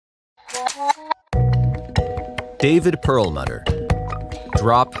David Perlmutter.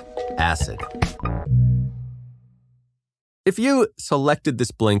 Drop acid. If you selected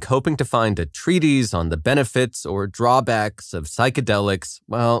this blink hoping to find a treatise on the benefits or drawbacks of psychedelics,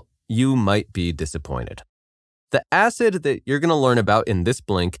 well, you might be disappointed. The acid that you're going to learn about in this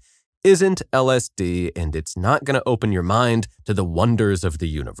blink isn't LSD, and it's not going to open your mind to the wonders of the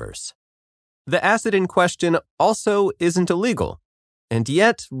universe. The acid in question also isn't illegal, and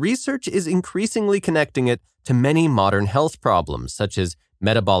yet research is increasingly connecting it to many modern health problems such as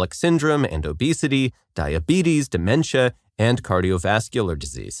metabolic syndrome and obesity, diabetes, dementia, and cardiovascular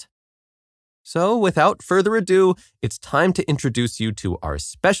disease. So without further ado, it's time to introduce you to our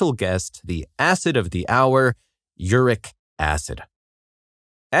special guest, the acid of the hour, uric acid.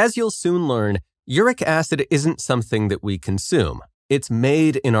 As you'll soon learn, uric acid isn't something that we consume. It's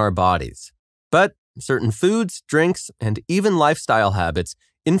made in our bodies. But certain foods, drinks, and even lifestyle habits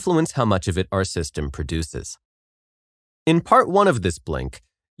influence how much of it our system produces. In part 1 of this blink,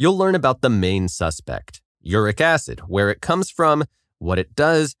 you'll learn about the main suspect, uric acid, where it comes from, what it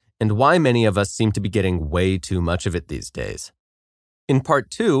does, and why many of us seem to be getting way too much of it these days. In part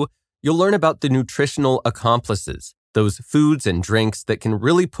 2, you'll learn about the nutritional accomplices, those foods and drinks that can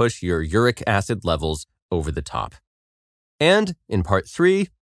really push your uric acid levels over the top. And in part 3,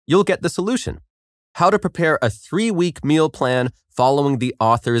 you'll get the solution: how to prepare a 3-week meal plan following the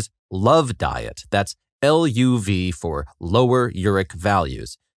author's LOVE diet, that's LUV for lower uric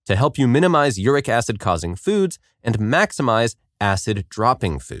values, to help you minimize uric acid-causing foods and maximize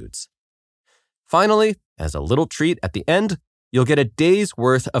acid-dropping foods. Finally, as a little treat at the end, you'll get a day's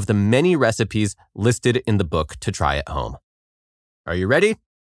worth of the many recipes listed in the book to try at home. Are you ready?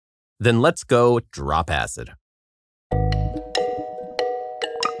 Then let's go drop acid.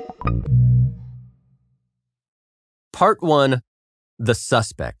 Part 1, the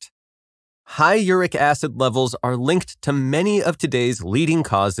suspect. High uric acid levels are linked to many of today's leading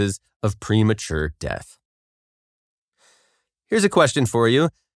causes of premature death. Here's a question for you.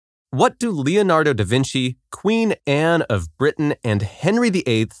 What do Leonardo da Vinci, Queen Anne of Britain, and Henry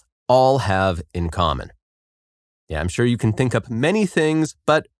VIII all have in common? Yeah, I'm sure you can think up many things,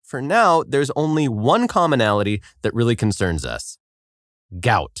 but for now, there's only one commonality that really concerns us: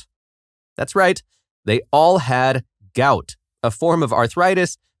 gout. That's right, they all had gout, a form of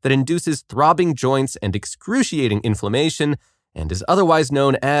arthritis that induces throbbing joints and excruciating inflammation, and is otherwise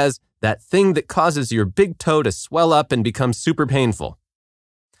known as that thing that causes your big toe to swell up and become super painful.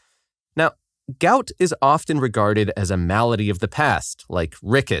 Now, gout is often regarded as a malady of the past, like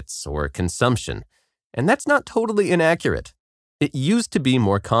rickets or consumption, and that's not totally inaccurate. It used to be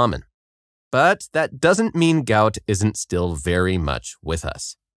more common. But that doesn't mean gout isn't still very much with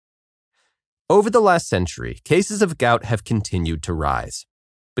us. Over the last century, cases of gout have continued to rise.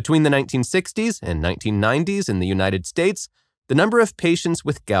 Between the 1960s and 1990s in the United States, the number of patients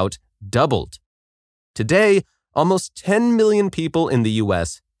with gout doubled. Today, almost 10 million people in the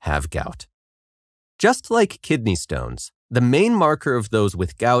U.S. have gout. Just like kidney stones, the main marker of those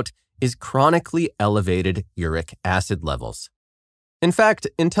with gout is chronically elevated uric acid levels. In fact,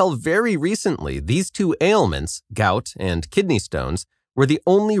 until very recently, these two ailments, gout and kidney stones, were the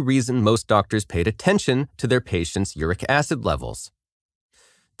only reason most doctors paid attention to their patients' uric acid levels.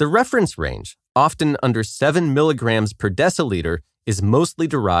 The reference range, often under 7 milligrams per deciliter, is mostly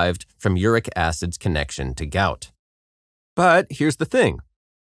derived from uric acid's connection to gout. But here's the thing.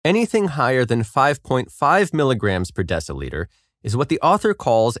 Anything higher than 5.5 milligrams per deciliter is what the author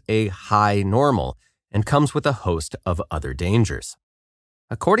calls a high normal and comes with a host of other dangers.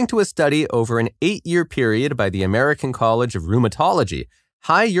 According to a study over an 8-year period by the American College of Rheumatology,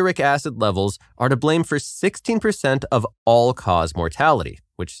 high uric acid levels are to blame for 16% of all-cause mortality,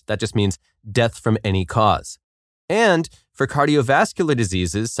 which that just means death from any cause. And for cardiovascular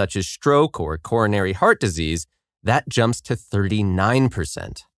diseases such as stroke or coronary heart disease, that jumps to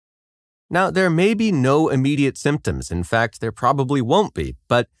 39%. Now, there may be no immediate symptoms. In fact, there probably won't be,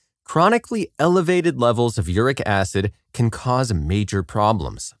 but chronically elevated levels of uric acid can cause major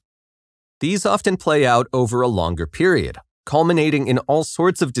problems. These often play out over a longer period, culminating in all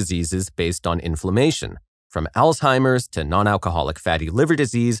sorts of diseases based on inflammation, from Alzheimer's to non-alcoholic fatty liver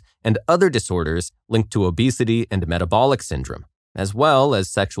disease and other disorders linked to obesity and metabolic syndrome, as well as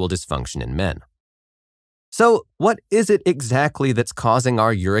sexual dysfunction in men. So, what is it exactly that's causing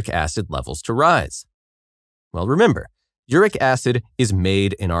our uric acid levels to rise? Well, remember, uric acid is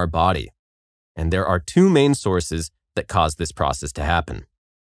made in our body, and there are two main sources that cause this process to happen.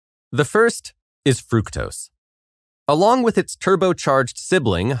 The first is fructose. Along with its turbocharged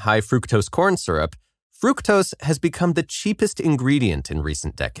sibling, high fructose corn syrup, fructose has become the cheapest ingredient in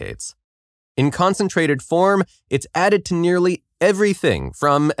recent decades. In concentrated form, it's added to nearly everything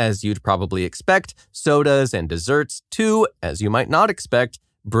from, as you'd probably expect, sodas and desserts to, as you might not expect,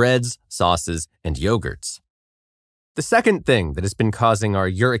 breads, sauces, and yogurts. The second thing that has been causing our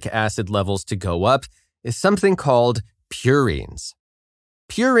uric acid levels to go up is something called purines.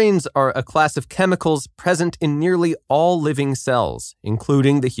 Purines are a class of chemicals present in nearly all living cells,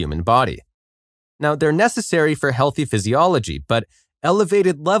 including the human body. Now, they're necessary for healthy physiology, but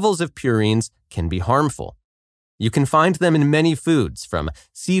elevated levels of purines can be harmful. You can find them in many foods, from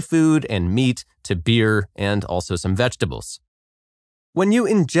seafood and meat to beer and also some vegetables. When you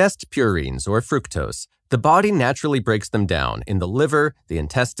ingest purines or fructose, the body naturally breaks them down in the liver, the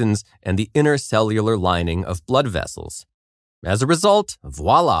intestines, and the inner cellular lining of blood vessels. As a result,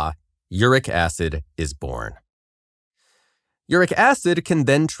 voila, uric acid is born. Uric acid can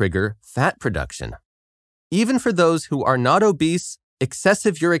then trigger fat production. Even for those who are not obese,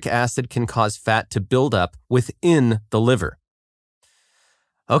 excessive uric acid can cause fat to build up within the liver.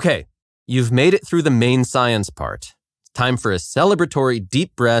 Okay, you've made it through the main science part. It's time for a celebratory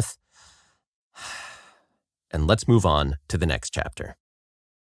deep breath, and let's move on to the next chapter.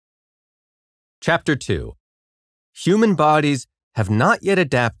 Chapter 2. Human bodies have not yet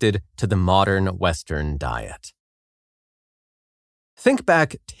adapted to the modern Western diet. Think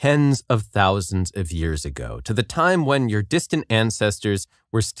back tens of thousands of years ago to the time when your distant ancestors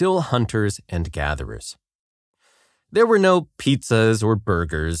were still hunters and gatherers. There were no pizzas or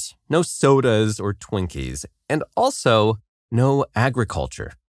burgers, no sodas or Twinkies, and also no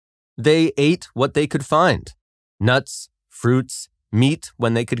agriculture. They ate what they could find: nuts, fruits, meat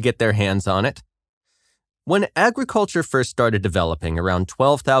when they could get their hands on it. When agriculture first started developing around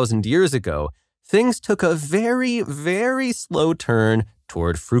 12,000 years ago, things took a very, very slow turn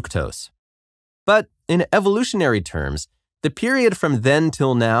toward fructose. But in evolutionary terms, the period from then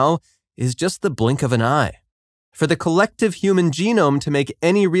till now is just the blink of an eye. For the collective human genome to make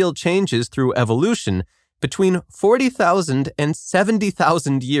any real changes through evolution, between 40,000 and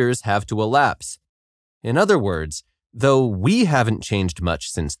 70,000 years have to elapse. In other words, though we haven't changed much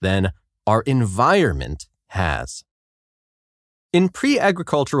since then, our environment has. In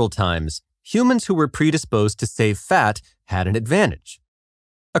pre-agricultural times, humans who were predisposed to save fat had an advantage.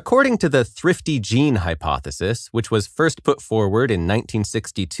 According to the thrifty gene hypothesis, which was first put forward in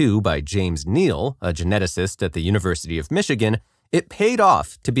 1962 by James Neal, a geneticist at the University of Michigan, it paid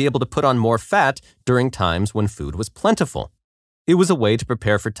off to be able to put on more fat during times when food was plentiful. It was a way to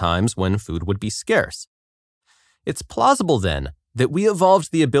prepare for times when food would be scarce. It's plausible, then, that we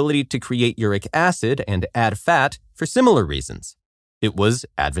evolved the ability to create uric acid and add fat for similar reasons. It was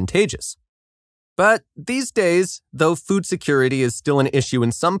advantageous. But these days, though food security is still an issue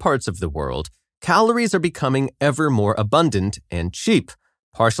in some parts of the world, calories are becoming ever more abundant and cheap,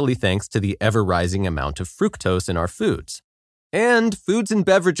 partially thanks to the ever-rising amount of fructose in our foods. And foods and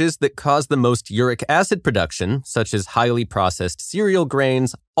beverages that cause the most uric acid production, such as highly processed cereal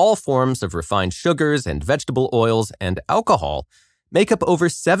grains, all forms of refined sugars and vegetable oils, and alcohol, make up over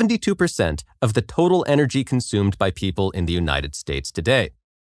 72% of the total energy consumed by people in the United States today.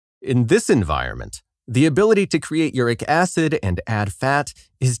 In this environment, the ability to create uric acid and add fat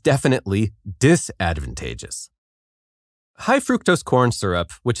is definitely disadvantageous. High fructose corn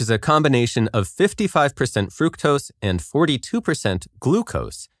syrup, which is a combination of 55% fructose and 42%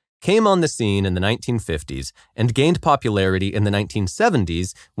 glucose, came on the scene in the 1950s and gained popularity in the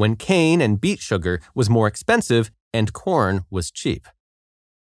 1970s when cane and beet sugar was more expensive and corn was cheap.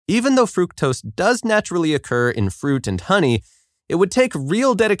 Even though fructose does naturally occur in fruit and honey, it would take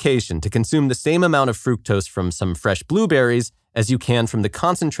real dedication to consume the same amount of fructose from some fresh blueberries as you can from the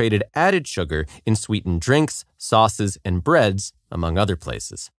concentrated added sugar in sweetened drinks, sauces, and breads, among other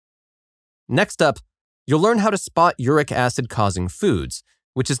places. Next up, you'll learn how to spot uric acid-causing foods,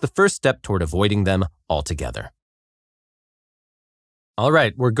 which is the first step toward avoiding them altogether. All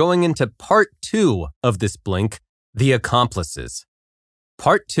right, we're going into part 2 of this blink, the accomplices.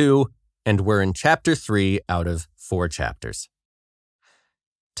 Part 2, and we're in chapter 3 out of 4 chapters.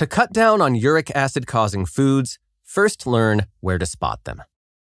 To cut down on uric acid-causing foods, first learn where to spot them.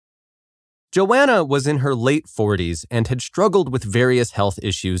 Joanna was in her late 40s and had struggled with various health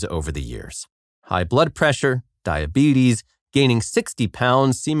issues over the years. High blood pressure, diabetes, gaining 60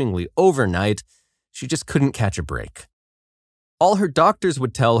 pounds seemingly overnight. She just couldn't catch a break. All her doctors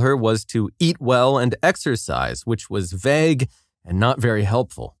would tell her was to eat well and exercise, which was vague and not very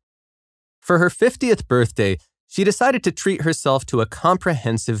helpful. For her 50th birthday, she decided to treat herself to a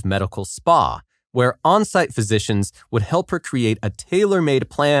comprehensive medical spa, where on-site physicians would help her create a tailor-made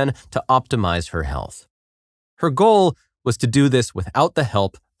plan to optimize her health. Her goal was to do this without the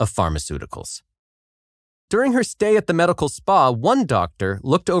help of pharmaceuticals. During her stay at the medical spa, one doctor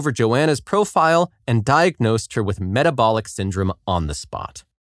looked over Joanna's profile and diagnosed her with metabolic syndrome on the spot.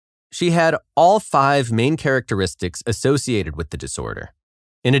 She had all 5 main characteristics associated with the disorder.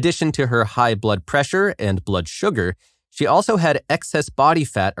 In addition to her high blood pressure and blood sugar, she also had excess body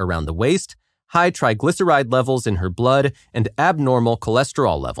fat around the waist, high triglyceride levels in her blood, and abnormal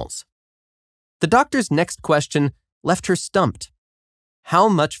cholesterol levels. The doctor's next question left her stumped. "How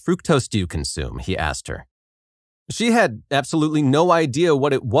much fructose do you consume?" he asked her. She had absolutely no idea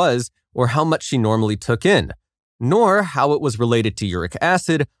what it was or how much she normally took in, nor how it was related to uric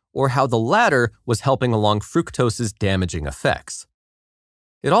acid or how the latter was helping along fructose's damaging effects.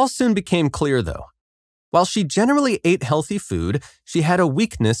 It all soon became clear, though. While she generally ate healthy food, she had a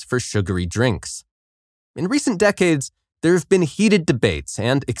weakness for sugary drinks. In recent decades, there have been heated debates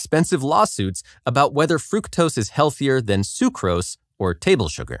and expensive lawsuits about whether fructose is healthier than sucrose or table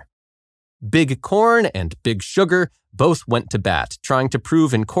sugar. Big Corn and Big Sugar both went to bat, trying to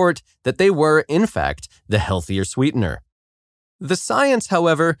prove in court that they were, in fact, the healthier sweetener. The science,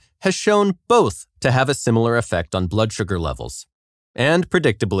 however, has shown both to have a similar effect on blood sugar levels. And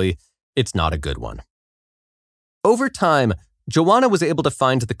predictably, it's not a good one. Over time, Joanna was able to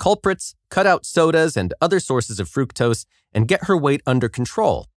find the culprits, cut out sodas and other sources of fructose, and get her weight under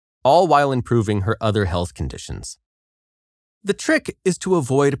control, all while improving her other health conditions. The trick is to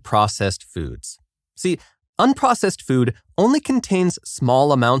avoid processed foods. See, unprocessed food only contains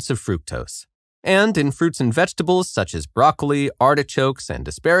small amounts of fructose. And in fruits and vegetables such as broccoli, artichokes, and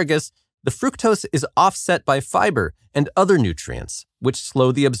asparagus, the fructose is offset by fiber and other nutrients, which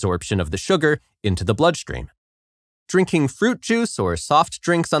slow the absorption of the sugar into the bloodstream. Drinking fruit juice or soft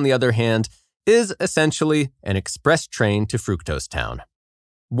drinks, on the other hand, is essentially an express train to fructose town.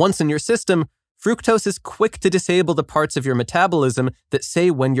 Once in your system, fructose is quick to disable the parts of your metabolism that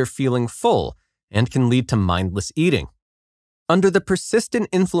say when you're feeling full and can lead to mindless eating. Under the persistent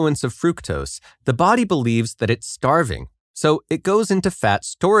influence of fructose, the body believes that it's starving, so it goes into fat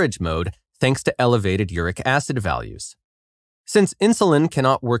storage mode thanks to elevated uric acid values. Since insulin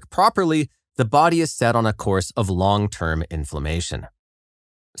cannot work properly, the body is set on a course of long-term inflammation.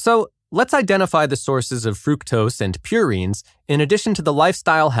 So, let's identify the sources of fructose and purines in addition to the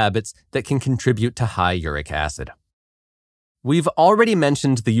lifestyle habits that can contribute to high uric acid. We've already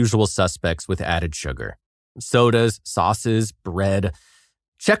mentioned the usual suspects with added sugar: sodas, sauces, bread.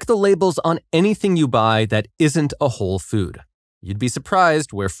 Check the labels on anything you buy that isn't a whole food. You'd be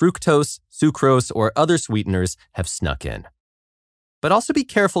surprised where fructose, sucrose, or other sweeteners have snuck in. But also be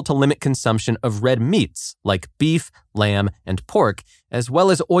careful to limit consumption of red meats like beef, lamb, and pork, as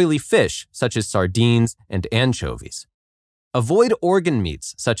well as oily fish such as sardines and anchovies. Avoid organ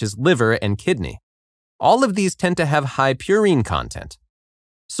meats such as liver and kidney. All of these tend to have high purine content.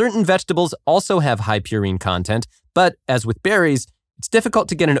 Certain vegetables also have high purine content, but as with berries, it's difficult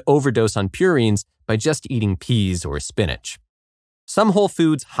to get an overdose on purines by just eating peas or spinach. Some whole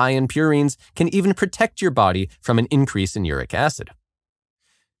foods high in purines can even protect your body from an increase in uric acid.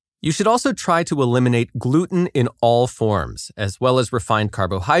 You should also try to eliminate gluten in all forms, as well as refined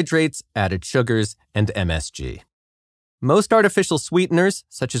carbohydrates, added sugars, and MSG. Most artificial sweeteners,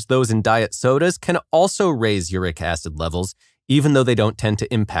 such as those in diet sodas, can also raise uric acid levels, even though they don't tend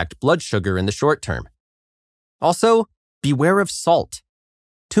to impact blood sugar in the short term. Also, beware of salt.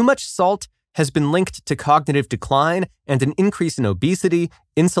 Too much salt has been linked to cognitive decline and an increase in obesity,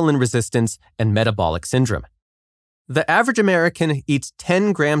 insulin resistance, and metabolic syndrome. The average American eats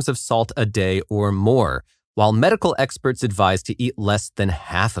 10 grams of salt a day or more, while medical experts advise to eat less than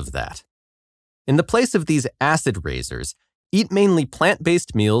half of that. In the place of these acid raisers, eat mainly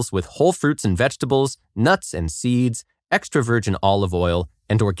plant-based meals with whole fruits and vegetables, nuts and seeds, extra virgin olive oil,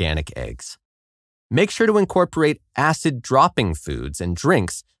 and organic eggs. Make sure to incorporate acid-dropping foods and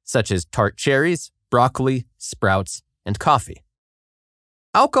drinks such as tart cherries, broccoli, sprouts, and coffee.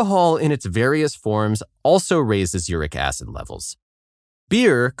 Alcohol in its various forms also raises uric acid levels.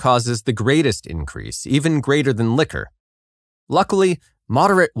 Beer causes the greatest increase, even greater than liquor. Luckily,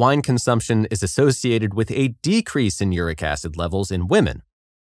 moderate wine consumption is associated with a decrease in uric acid levels in women.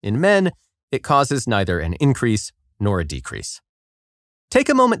 In men, it causes neither an increase nor a decrease. Take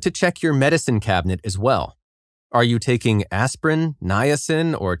a moment to check your medicine cabinet as well. Are you taking aspirin,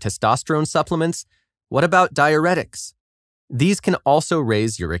 niacin, or testosterone supplements? What about diuretics? These can also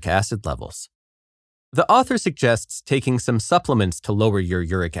raise uric acid levels. The author suggests taking some supplements to lower your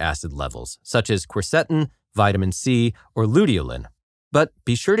uric acid levels, such as quercetin, vitamin C, or luteolin, but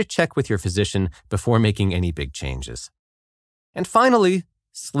be sure to check with your physician before making any big changes. And finally,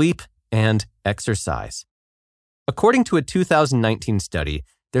 sleep and exercise. According to a 2019 study,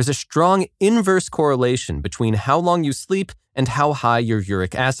 there's a strong inverse correlation between how long you sleep and how high your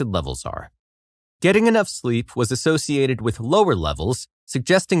uric acid levels are. Getting enough sleep was associated with lower levels,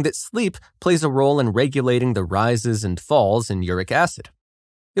 suggesting that sleep plays a role in regulating the rises and falls in uric acid.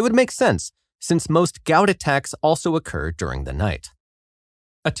 It would make sense, since most gout attacks also occur during the night.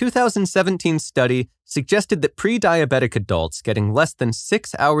 A 2017 study suggested that pre-diabetic adults getting less than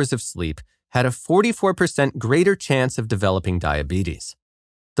 6 hours of sleep had a 44% greater chance of developing diabetes.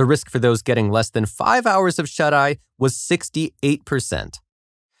 The risk for those getting less than 5 hours of shut-eye was 68%.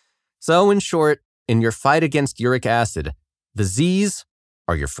 So, in short, in your fight against uric acid, the Z's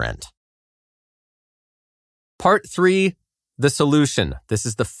are your friend. Part 3, the solution. This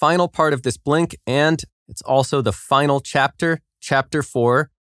is the final part of this blink, and it's also the final chapter, Chapter 4.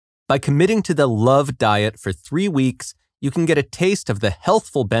 By committing to the Love Diet for 3 weeks, you can get a taste of the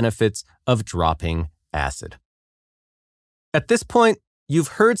healthful benefits of dropping acid. At this point,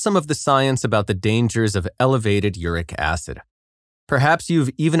 you've heard some of the science about the dangers of elevated uric acid. Perhaps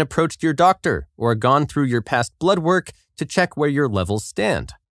you've even approached your doctor or gone through your past blood work to check where your levels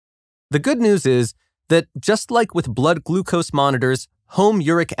stand. The good news is that just like with blood glucose monitors, home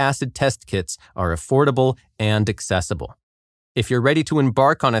uric acid test kits are affordable and accessible. If you're ready to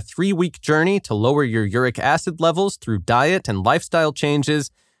embark on a 3-week journey to lower your uric acid levels through diet and lifestyle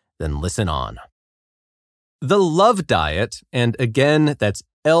changes, then listen on. The Love Diet, and again, that's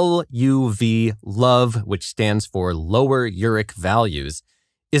LUV, LOVE, which stands for Lower Uric Values,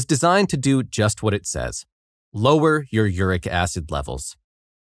 is designed to do just what it says: lower your uric acid levels.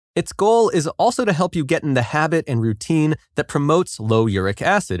 Its goal is also to help you get in the habit and routine that promotes low uric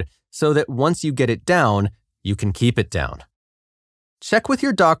acid, so that once you get it down, you can keep it down. Check with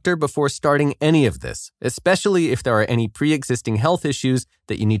your doctor before starting any of this, especially if there are any pre-existing health issues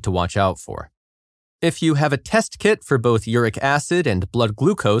that you need to watch out for. If you have a test kit for both uric acid and blood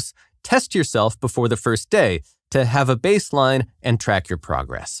glucose, test yourself before the first day to have a baseline and track your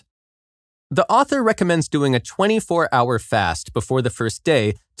progress. The author recommends doing a 24-hour fast before the first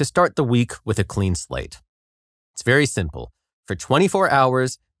day to start the week with a clean slate. It's very simple. For 24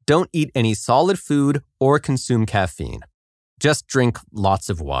 hours, don't eat any solid food or consume caffeine. Just drink lots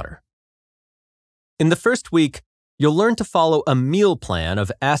of water. In the first week, you'll learn to follow a meal plan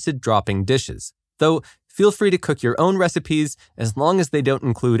of acid-dropping dishes, though feel free to cook your own recipes as long as they don't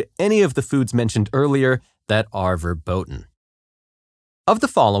include any of the foods mentioned earlier that are verboten. Of the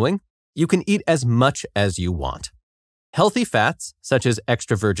following, you can eat as much as you want. Healthy fats, such as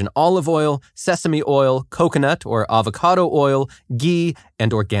extra virgin olive oil, sesame oil, coconut or avocado oil, ghee,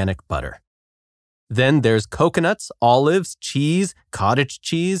 and organic butter. Then there's coconuts, olives, cheese, cottage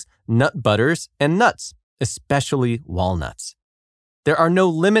cheese, nut butters, and nuts, especially walnuts. There are no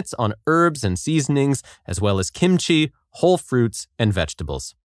limits on herbs and seasonings, as well as kimchi, whole fruits, and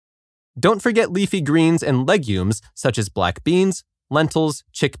vegetables. Don't forget leafy greens and legumes such as black beans, lentils,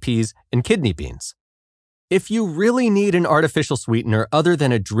 chickpeas, and kidney beans. If you really need an artificial sweetener other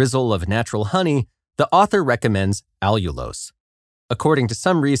than a drizzle of natural honey, the author recommends allulose. According to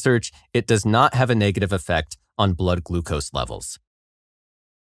some research, it does not have a negative effect on blood glucose levels.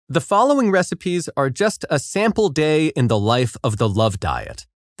 The following recipes are just a sample day in the life of the Love Diet.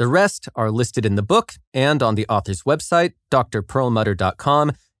 The rest are listed in the book and on the author's website,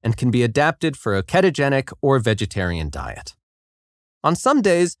 drperlmutter.com, and can be adapted for a ketogenic or vegetarian diet. On some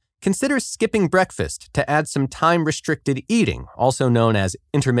days, consider skipping breakfast to add some time-restricted eating, also known as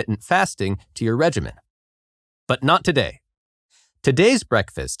intermittent fasting, to your regimen. But not today. Today's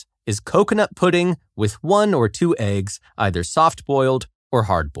breakfast is coconut pudding with 1 or 2 eggs, either soft-boiled or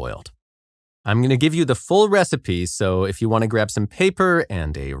hard-boiled. I'm going to give you the full recipe, so if you want to grab some paper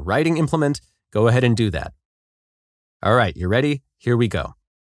and a writing implement, go ahead and do that. All right, you ready? Here we go.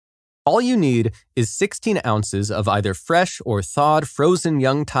 All you need is 16 ounces of either fresh or thawed frozen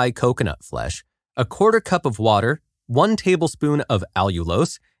young Thai coconut flesh, a 1/4 cup of water, 1 tablespoon of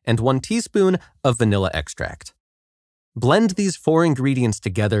allulose, and 1 teaspoon of vanilla extract. Blend these 4 ingredients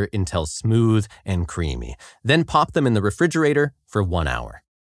together until smooth and creamy, then pop them in the refrigerator for 1 hour.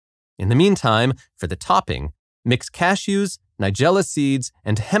 In the meantime, for the topping, mix cashews, nigella seeds,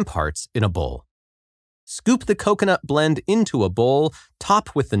 and hemp hearts in a bowl. Scoop the coconut blend into a bowl,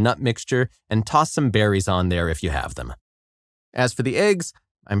 top with the nut mixture, and toss some berries on there if you have them. As for the eggs,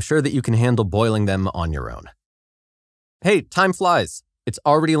 I'm sure that you can handle boiling them on your own. Hey, time flies. It's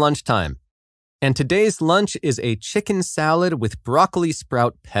already lunchtime. And today's lunch is a chicken salad with broccoli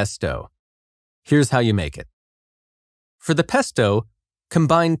sprout pesto. Here's how you make it. For the pesto,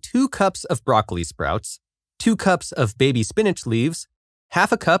 combine 2 cups of broccoli sprouts, 2 cups of baby spinach leaves,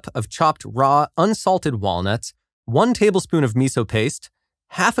 1/2 cup of chopped raw unsalted walnuts, 1 tablespoon of miso paste,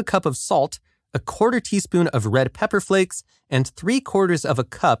 half a cup of salt, a quarter teaspoon of red pepper flakes, and 3/4 of a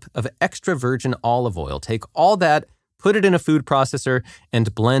cup of extra virgin olive oil. Take all that, put it in a food processor,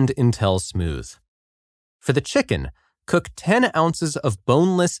 and blend until smooth. For the chicken, cook 10 ounces of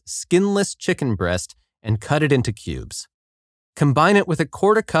boneless, skinless chicken breast and cut it into cubes. Combine it with a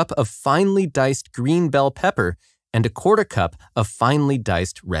quarter cup of finely diced green bell pepper and a quarter cup of finely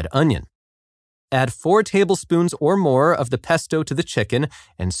diced red onion. Add 4 tablespoons or more of the pesto to the chicken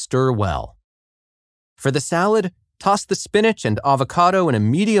and stir well. For the salad, toss the spinach and avocado in a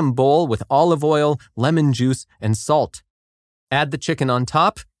medium bowl with olive oil, lemon juice, and salt. Add the chicken on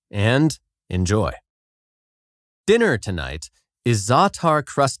top and enjoy. Dinner tonight is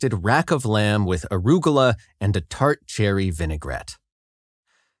za'atar-crusted rack of lamb with arugula and a tart cherry vinaigrette.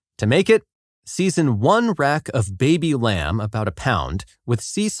 To make it, season 1 rack of baby lamb, about a pound, with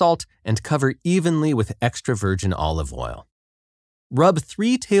sea salt and cover evenly with extra virgin olive oil. Rub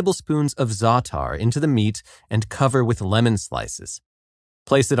 3 tablespoons of za'atar into the meat and cover with lemon slices.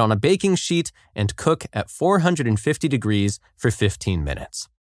 Place it on a baking sheet and cook at 450 degrees for 15 minutes.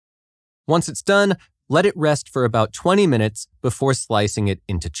 Once it's done, let it rest for about 20 minutes before slicing it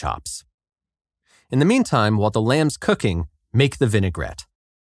into chops. In the meantime, while the lamb's cooking, make the vinaigrette.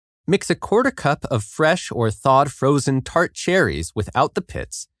 Mix a quarter cup of fresh or thawed frozen tart cherries without the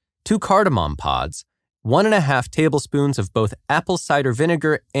pits, 2 cardamom pods, 1.5 tablespoons of both apple cider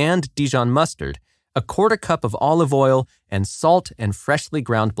vinegar and Dijon mustard, a quarter cup of olive oil, and salt and freshly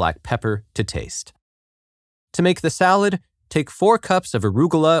ground black pepper to taste. To make the salad, take 4 cups of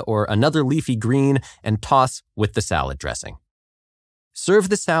arugula or another leafy green and toss with the salad dressing. Serve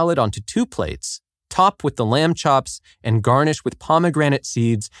the salad onto 2 plates, top with the lamb chops, and garnish with pomegranate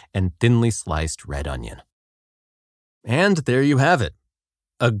seeds and thinly sliced red onion. And there you have it.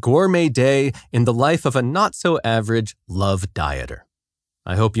 A gourmet day in the life of a not-so-average love dieter.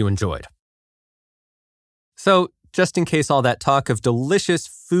 I hope you enjoyed. So, just in case all that talk of delicious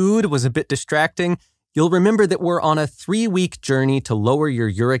food was a bit distracting, you'll remember that we're on a 3-week journey to lower your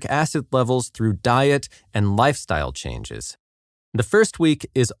uric acid levels through diet and lifestyle changes. The first week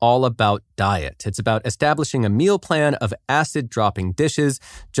is all about diet. It's about establishing a meal plan of acid-dropping dishes,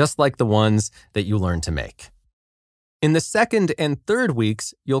 just like the ones that you learn to make. In the second and third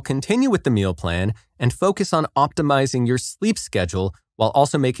weeks, you'll continue with the meal plan and focus on optimizing your sleep schedule while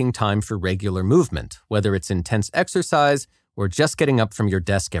also making time for regular movement, whether it's intense exercise or just getting up from your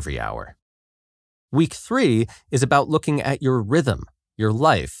desk every hour. Week 3 is about looking at your rhythm, your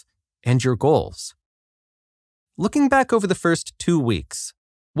life, and your goals. Looking back over the first 2 weeks,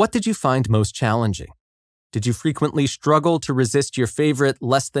 what did you find most challenging? Did you frequently struggle to resist your favorite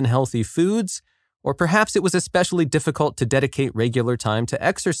less-than-healthy foods? Or perhaps it was especially difficult to dedicate regular time to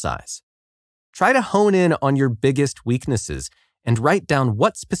exercise. Try to hone in on your biggest weaknesses and write down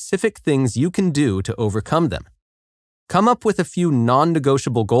what specific things you can do to overcome them. Come up with a few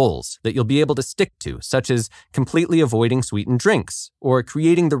non-negotiable goals that you'll be able to stick to, such as completely avoiding sweetened drinks, or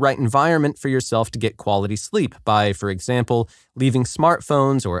creating the right environment for yourself to get quality sleep by, for example, leaving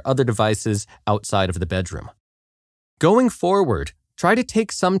smartphones or other devices outside of the bedroom. Going forward, try to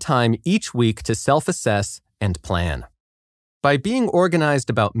take some time each week to self-assess and plan. By being organized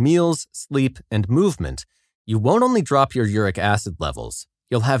about meals, sleep, and movement, you won't only drop your uric acid levels,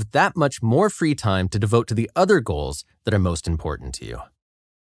 you'll have that much more free time to devote to the other goals that are most important to you.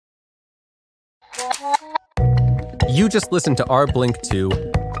 You just listened to our Blink 2,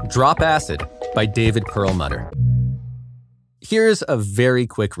 Drop Acid by David Perlmutter. Here's a very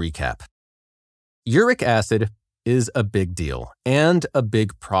quick recap. Uric acid is a big deal and a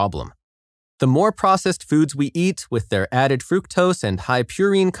big problem. The more processed foods we eat with their added fructose and high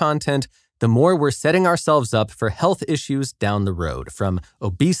purine content, the more we're setting ourselves up for health issues down the road, from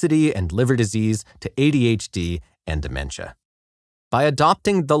obesity and liver disease to ADHD and dementia. By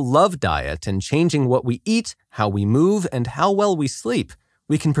adopting the love diet and changing what we eat, how we move, and how well we sleep,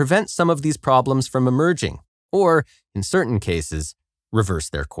 we can prevent some of these problems from emerging, or, in certain cases, reverse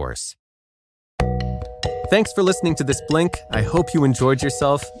their course. Thanks for listening to this Blink. I hope you enjoyed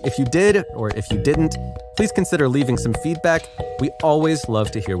yourself. If you did, or if you didn't, please consider leaving some feedback. We always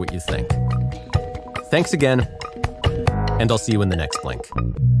love to hear what you think. Thanks again, and I'll see you in the next Blink.